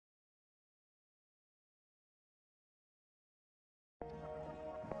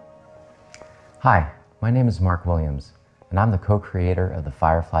Hi, my name is Mark Williams, and I'm the co-creator of the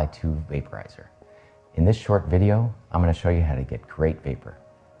Firefly2 vaporizer. In this short video, I'm going to show you how to get great vapor.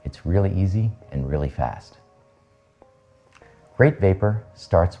 It's really easy and really fast. Great vapor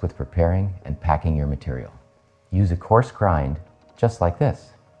starts with preparing and packing your material. Use a coarse grind, just like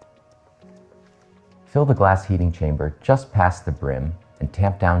this. Fill the glass heating chamber just past the brim and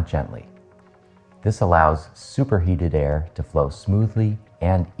tamp down gently. This allows superheated air to flow smoothly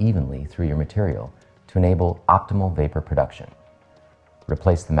and evenly through your material to enable optimal vapor production.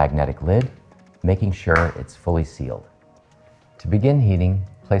 Replace the magnetic lid, making sure it's fully sealed. To begin heating,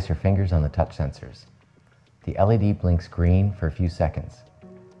 place your fingers on the touch sensors. The LED blinks green for a few seconds.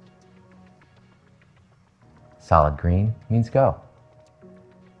 Solid green means go.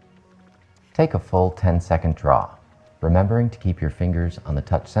 Take a full 10-second draw, remembering to keep your fingers on the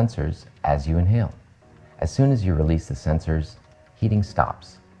touch sensors as you inhale. As soon as you release the sensors, heating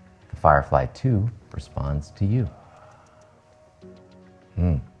stops. The Firefly2 responds to you.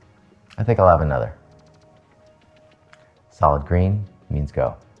 I think I'll have another. Solid green means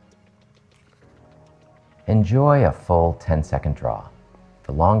go. Enjoy a full 10-second draw.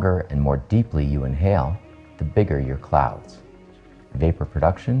 The longer and more deeply you inhale, the bigger your clouds. Vapor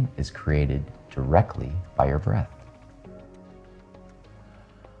production is created directly by your breath.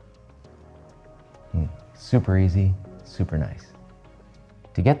 Super easy, super nice.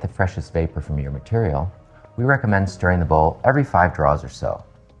 To get the freshest vapor from your material, we recommend stirring the bowl every 5 draws or so.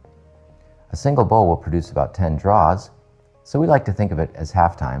 A single bowl will produce about 10 draws, so we like to think of it as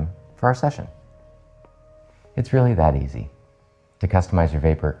halftime for our session. It's really that easy. To customize your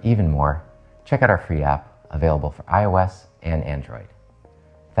vapor even more, check out our free app available for iOS and Android.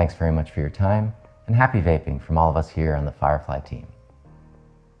 Thanks very much for your time, and happy vaping from all of us here on the Firefly team.